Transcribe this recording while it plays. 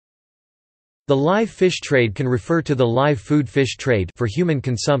The live fish trade can refer to the live food fish trade for human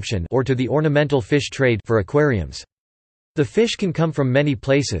consumption or to the ornamental fish trade for aquariums. The fish can come from many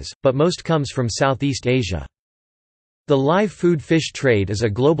places, but most comes from Southeast Asia. The live food fish trade is a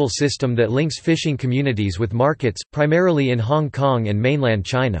global system that links fishing communities with markets, primarily in Hong Kong and mainland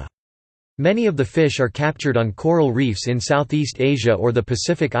China. Many of the fish are captured on coral reefs in Southeast Asia or the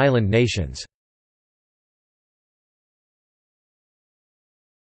Pacific Island nations.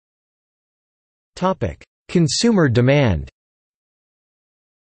 Consumer demand.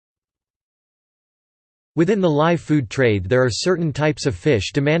 Within the live food trade there are certain types of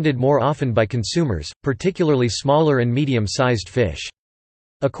fish demanded more often by consumers, particularly smaller and medium-sized fish.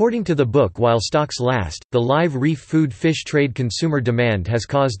 According to the book While Stocks Last, the live reef food fish trade consumer demand has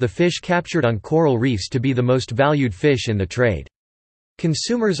caused the fish captured on coral reefs to be the most valued fish in the trade.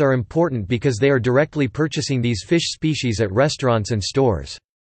 Consumers are important because they are directly purchasing these fish species at restaurants and stores.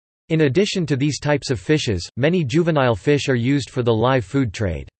 In addition to these types of fishes, many juvenile fish are used for the live food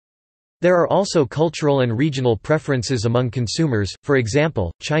trade. There are also cultural and regional preferences among consumers. For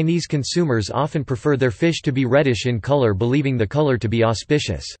example, Chinese consumers often prefer their fish to be reddish in color, believing the color to be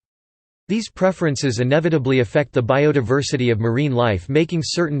auspicious. These preferences inevitably affect the biodiversity of marine life, making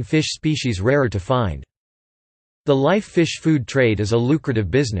certain fish species rarer to find. The live fish food trade is a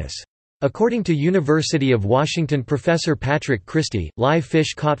lucrative business. According to University of Washington professor Patrick Christie, live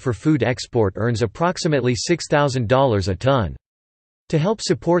fish caught for food export earns approximately $6,000 a ton. To help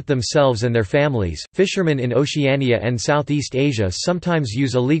support themselves and their families, fishermen in Oceania and Southeast Asia sometimes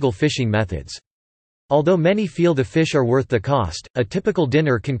use illegal fishing methods. Although many feel the fish are worth the cost, a typical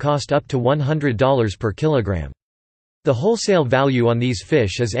dinner can cost up to $100 per kilogram. The wholesale value on these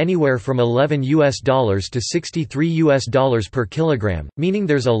fish is anywhere from $11 to $63 per kilogram, meaning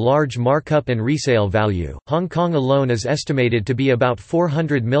there's a large markup and resale value. Hong Kong alone is estimated to be about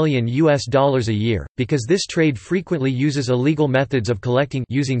 $400 million a year. Because this trade frequently uses illegal methods of collecting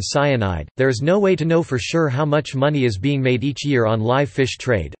using cyanide, there is no way to know for sure how much money is being made each year on live fish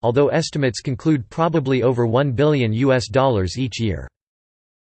trade, although estimates conclude probably over $1 billion each year.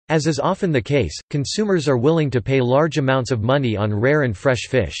 As is often the case, consumers are willing to pay large amounts of money on rare and fresh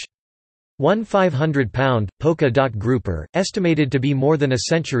fish. One 500-pound, polka dot grouper, estimated to be more than a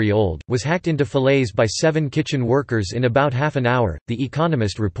century old, was hacked into fillets by 7 kitchen workers in about half an hour, The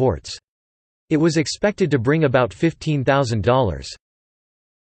Economist reports. It was expected to bring about $15,000.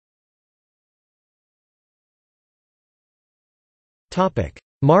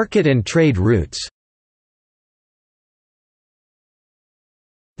 Market and trade routes.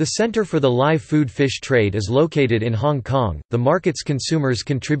 The center for the live food fish trade is located in Hong Kong. The market's consumers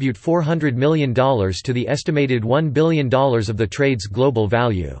contribute $400 million to the estimated $1 billion of the trade's global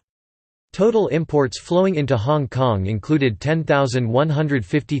value. Total imports flowing into Hong Kong included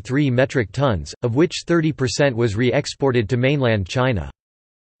 10,153 metric tons, of which 30% was re-exported to mainland China.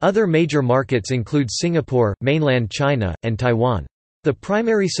 Other major markets include Singapore, mainland China, and Taiwan. The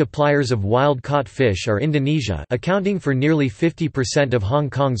primary suppliers of wild-caught fish are Indonesia, accounting for nearly 50% of Hong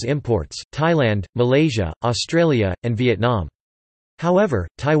Kong's imports, Thailand, Malaysia, Australia, and Vietnam. However,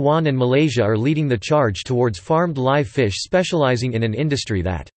 Taiwan and Malaysia are leading the charge towards farmed live fish, specializing in an industry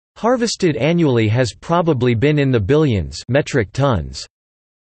that harvested annually has probably been in the billions metric tons.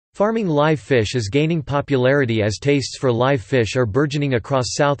 Farming live fish is gaining popularity as tastes for live fish are burgeoning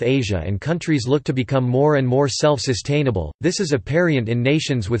across South Asia and countries look to become more and more self-sustainable. This is apparent in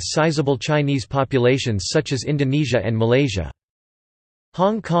nations with sizable Chinese populations such as Indonesia and Malaysia.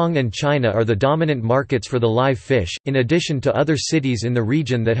 Hong Kong and China are the dominant markets for the live fish, in addition to other cities in the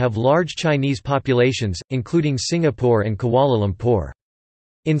region that have large Chinese populations, including Singapore and Kuala Lumpur.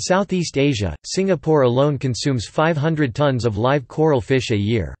 In Southeast Asia, Singapore alone consumes 500 tons of live coral fish a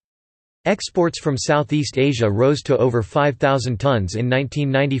year. Exports from Southeast Asia rose to over 5,000 tons in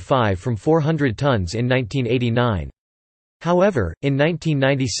 1995 from 400 tons in 1989. However, in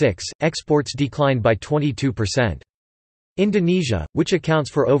 1996, exports declined by 22%. Indonesia, which accounts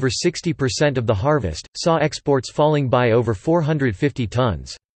for over 60% of the harvest, saw exports falling by over 450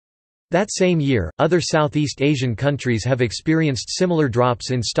 tons. That same year, other Southeast Asian countries have experienced similar drops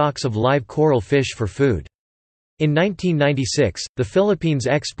in stocks of live coral fish for food. In 1996, the Philippines'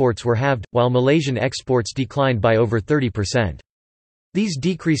 exports were halved, while Malaysian exports declined by over 30%. These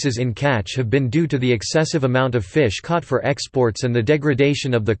decreases in catch have been due to the excessive amount of fish caught for exports and the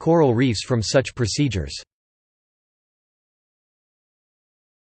degradation of the coral reefs from such procedures.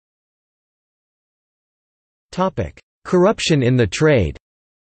 Corruption in the trade.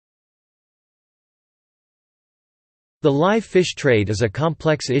 The live fish trade is a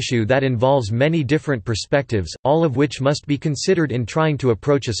complex issue that involves many different perspectives, all of which must be considered in trying to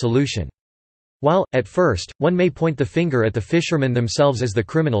approach a solution. While, at first, one may point the finger at the fishermen themselves as the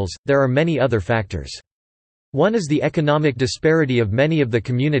criminals, there are many other factors. One is the economic disparity of many of the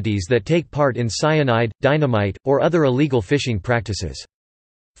communities that take part in cyanide, dynamite, or other illegal fishing practices.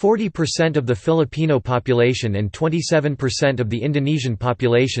 40% of the Filipino population and 27% of the Indonesian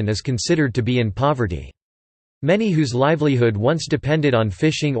population is considered to be in poverty. Many whose livelihood once depended on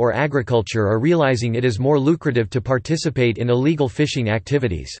fishing or agriculture are realizing it is more lucrative to participate in illegal fishing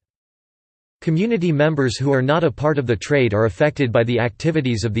activities. Community members who are not a part of the trade are affected by the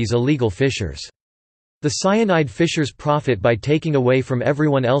activities of these illegal fishers. The cyanide fishers profit by taking away from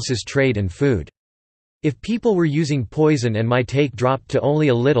everyone else's trade and food. If people were using poison and my take dropped to only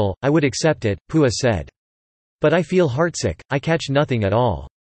a little, I would accept it, Pua said. But I feel heartsick, I catch nothing at all.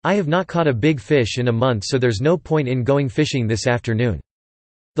 I have not caught a big fish in a month, so there's no point in going fishing this afternoon.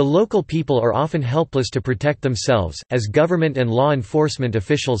 The local people are often helpless to protect themselves, as government and law enforcement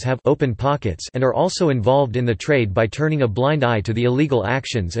officials have open pockets and are also involved in the trade by turning a blind eye to the illegal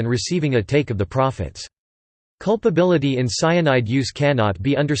actions and receiving a take of the profits. Culpability in cyanide use cannot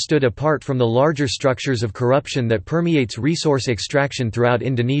be understood apart from the larger structures of corruption that permeates resource extraction throughout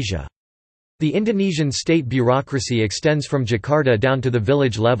Indonesia. The Indonesian state bureaucracy extends from Jakarta down to the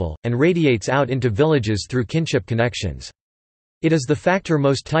village level, and radiates out into villages through kinship connections. It is the factor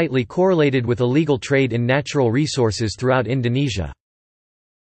most tightly correlated with illegal trade in natural resources throughout Indonesia.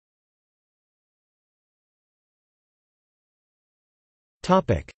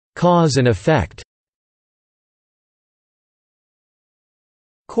 Cause and effect.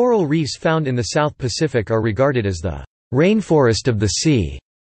 Coral reefs found in the South Pacific are regarded as the rainforest of the sea,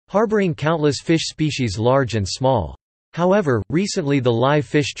 harboring countless fish species large and small. However, recently the live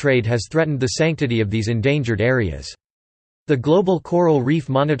fish trade has threatened the sanctity of these endangered areas. The Global Coral Reef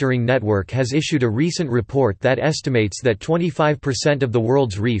Monitoring Network has issued a recent report that estimates that 25% of the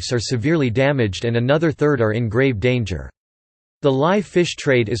world's reefs are severely damaged and another third are in grave danger. The live fish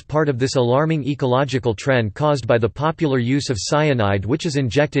trade is part of this alarming ecological trend caused by the popular use of cyanide, which is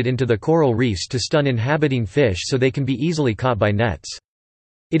injected into the coral reefs to stun inhabiting fish so they can be easily caught by nets.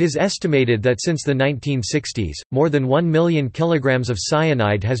 It is estimated that since the 1960s, more than 1 million kilograms of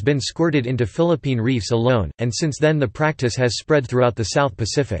cyanide has been squirted into Philippine reefs alone, and since then the practice has spread throughout the South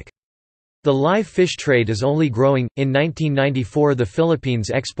Pacific. The live fish trade is only growing. In 1994, the Philippines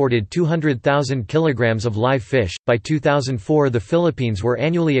exported 200,000 kilograms of live fish. By 2004, the Philippines were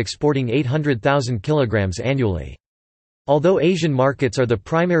annually exporting 800,000 kilograms annually. Although Asian markets are the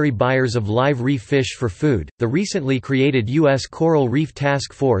primary buyers of live reef fish for food, the recently created U.S. Coral Reef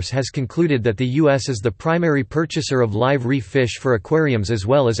Task Force has concluded that the U.S. is the primary purchaser of live reef fish for aquariums as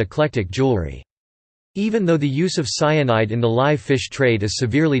well as eclectic jewelry. Even though the use of cyanide in the live fish trade is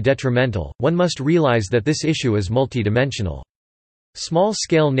severely detrimental, one must realize that this issue is multidimensional.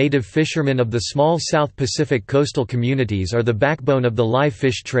 Small-scale native fishermen of the small South Pacific coastal communities are the backbone of the live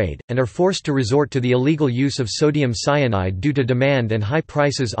fish trade, and are forced to resort to the illegal use of sodium cyanide due to demand and high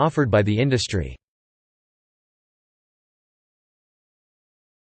prices offered by the industry.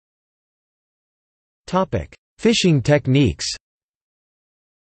 Fishing techniques.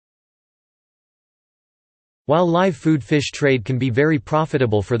 While live food fish trade can be very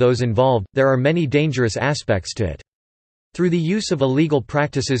profitable for those involved, there are many dangerous aspects to it. Through the use of illegal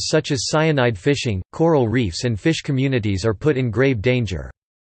practices such as cyanide fishing, coral reefs and fish communities are put in grave danger.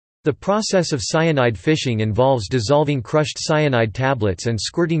 The process of cyanide fishing involves dissolving crushed cyanide tablets and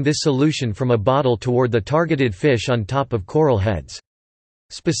squirting this solution from a bottle toward the targeted fish on top of coral heads.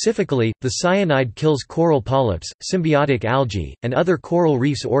 Specifically, the cyanide kills coral polyps, symbiotic algae, and other coral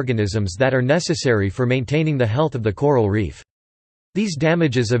reefs organisms that are necessary for maintaining the health of the coral reef. These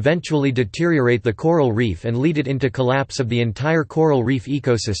damages eventually deteriorate the coral reef and lead it into collapse of the entire coral reef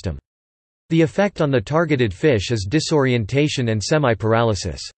ecosystem. The effect on the targeted fish is disorientation and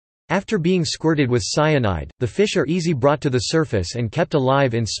semi-paralysis. After being squirted with cyanide, the fish are easily brought to the surface and kept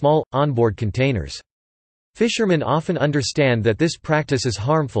alive in small, onboard containers. Fishermen often understand that this practice is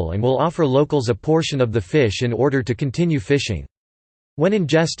harmful and will offer locals a portion of the fish in order to continue fishing. When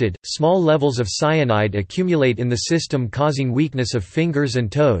ingested, small levels of cyanide accumulate in the system, causing weakness of fingers and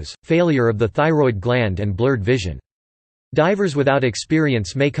toes, failure of the thyroid gland and blurred vision. Divers without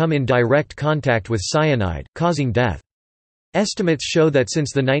experience may come in direct contact with cyanide, causing death. Estimates show that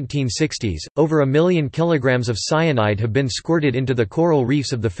since the 1960s, over 1 million kilograms of cyanide have been squirted into the coral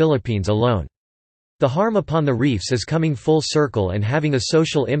reefs of the Philippines alone. The harm upon the reefs is coming full circle and having a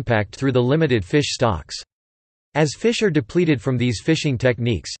social impact through the limited fish stocks. As fish are depleted from these fishing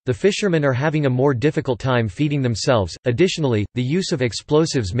techniques, the fishermen are having a more difficult time feeding themselves. Additionally, the use of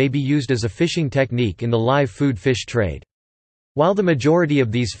explosives may be used as a fishing technique in the live food fish trade. While the majority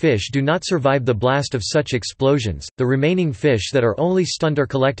of these fish do not survive the blast of such explosions, the remaining fish that are only stunned are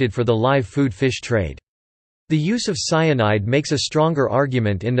collected for the live food fish trade. The use of cyanide makes a stronger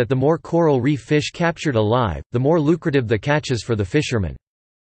argument in that the more coral reef fish captured alive, the more lucrative the catches for the fishermen.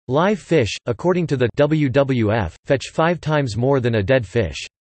 Live fish, according to the WWF, fetch 5 times more than a dead fish.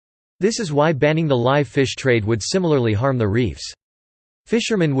 This is why banning the live fish trade would similarly harm the reefs.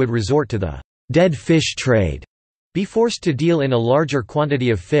 Fishermen would resort to the dead fish trade, be forced to deal in a larger quantity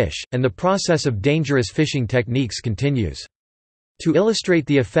of fish, and the process of dangerous fishing techniques continues. To illustrate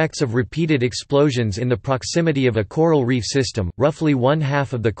the effects of repeated explosions in the proximity of a coral reef system, roughly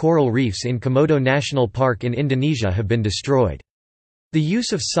 1/2 of the coral reefs in Komodo National Park in Indonesia have been destroyed. The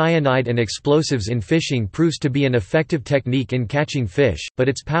use of cyanide and explosives in fishing proves to be an effective technique in catching fish, but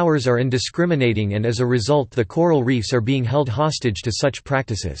its powers are indiscriminating and as a result the coral reefs are being held hostage to such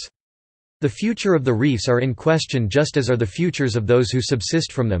practices. The future of the reefs are in question just as are the futures of those who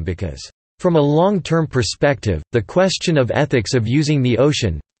subsist from them because, from a long-term perspective, the question of ethics of using the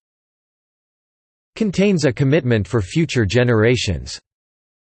ocean contains a commitment for future generations.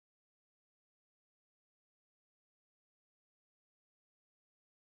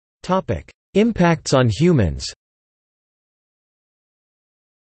 Impacts on humans.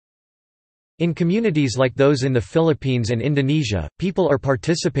 In communities like those in the Philippines and Indonesia, people are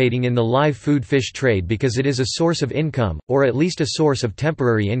participating in the live food fish trade because it is a source of income, or at least a source of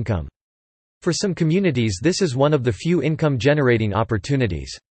temporary income. For some communities this is one of the few income-generating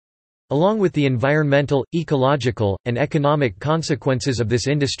opportunities. Along with the environmental, ecological, and economic consequences of this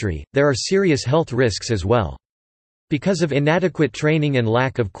industry, there are serious health risks as well. Because of inadequate training and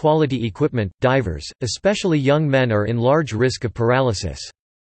lack of quality equipment, divers, especially young men, are in large risk of paralysis.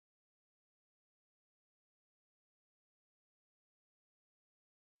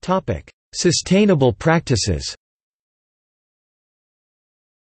 Sustainable practices.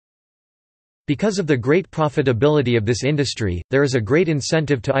 Because of the great profitability of this industry, there is a great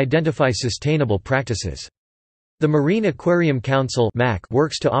incentive to identify sustainable practices. The Marine Aquarium Council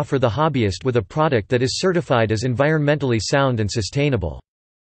works to offer the hobbyist with a product that is certified as environmentally sound and sustainable.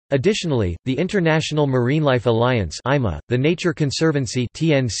 Additionally, the International Marinelife Alliance the Nature Conservancy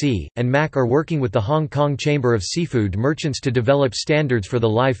and MAC are working with the Hong Kong Chamber of Seafood Merchants to develop standards for the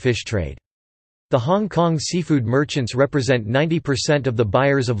live fish trade. The Hong Kong seafood merchants represent 90% of the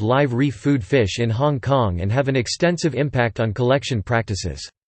buyers of live reef food fish in Hong Kong and have an extensive impact on collection practices.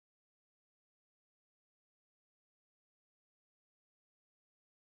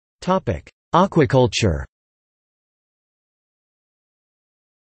 Aquaculture.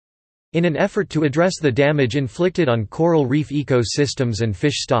 In an effort to address the damage inflicted on coral reef ecosystems and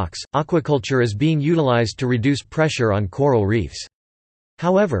fish stocks, aquaculture is being utilized to reduce pressure on coral reefs.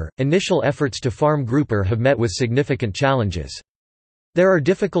 However, initial efforts to farm grouper have met with significant challenges. There are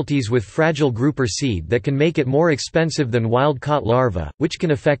difficulties with fragile grouper seed that can make it more expensive than wild-caught larvae, which can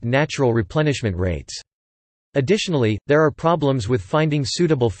affect natural replenishment rates. Additionally, there are problems with finding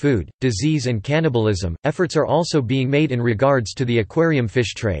suitable food, disease and cannibalism. Efforts are also being made in regards to the aquarium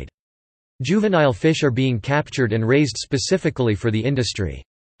fish trade. Juvenile fish are being captured and raised specifically for the industry.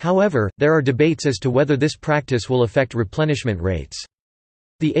 However, there are debates as to whether this practice will affect replenishment rates.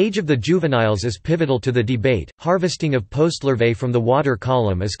 The age of the juveniles is pivotal to the debate. Harvesting of postlarvae from the water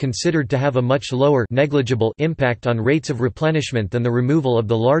column is considered to have a much lower negligible impact on rates of replenishment than the removal of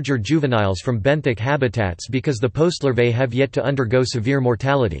the larger juveniles from benthic habitats because the postlarvae have yet to undergo severe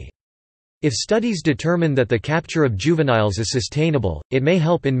mortality. If studies determine that the capture of juveniles is sustainable, it may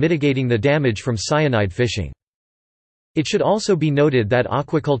help in mitigating the damage from cyanide fishing. It should also be noted that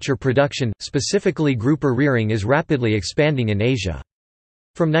aquaculture production, specifically grouper rearing, is rapidly expanding in Asia.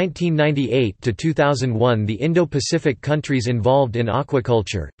 From 1998 to 2001, the Indo-Pacific countries involved in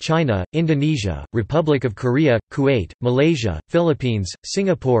aquaculture, China, Indonesia, Republic of Korea, Kuwait, Malaysia, Philippines,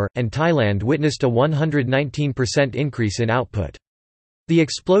 Singapore, and Thailand witnessed a 119% increase in output. The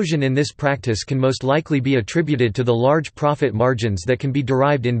explosion in this practice can most likely be attributed to the large profit margins that can be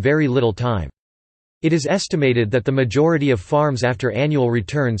derived in very little time. It is estimated that the majority of farms after annual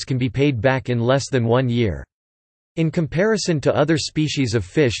returns can be paid back in less than 1 year. In comparison to other species of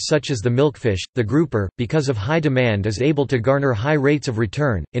fish such as the milkfish, the grouper, because of high demand, is able to garner high rates of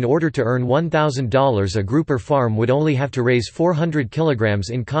return. In order to earn $1,000, a grouper farm would only have to raise 400 kilograms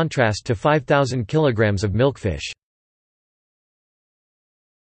in contrast to 5,000 kilograms of milkfish.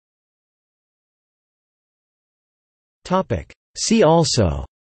 See also: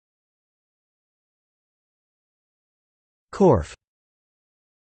 Corf.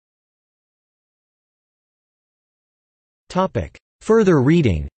 Further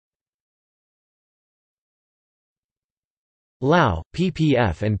reading. Lau,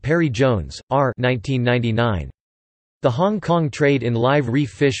 ppf. and Perry Jones, R. 1999. The Hong Kong Trade in Live Reef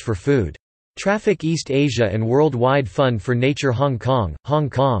Fish for Food. Traffic East Asia and Worldwide Fund for Nature Hong Kong, Hong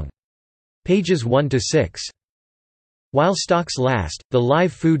Kong. Pages 1–6. While stocks last, the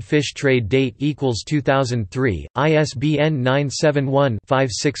live food fish trade date equals 2003, ISBN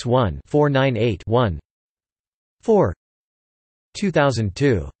 971-561-498-1. 4.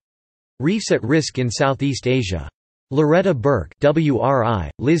 2002. Reefs at Risk in Southeast Asia. Loretta Burke WRI,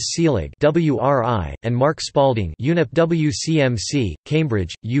 Liz Seelig WRI, and Mark Spalding UNEP WCMC,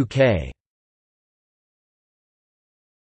 Cambridge, UK.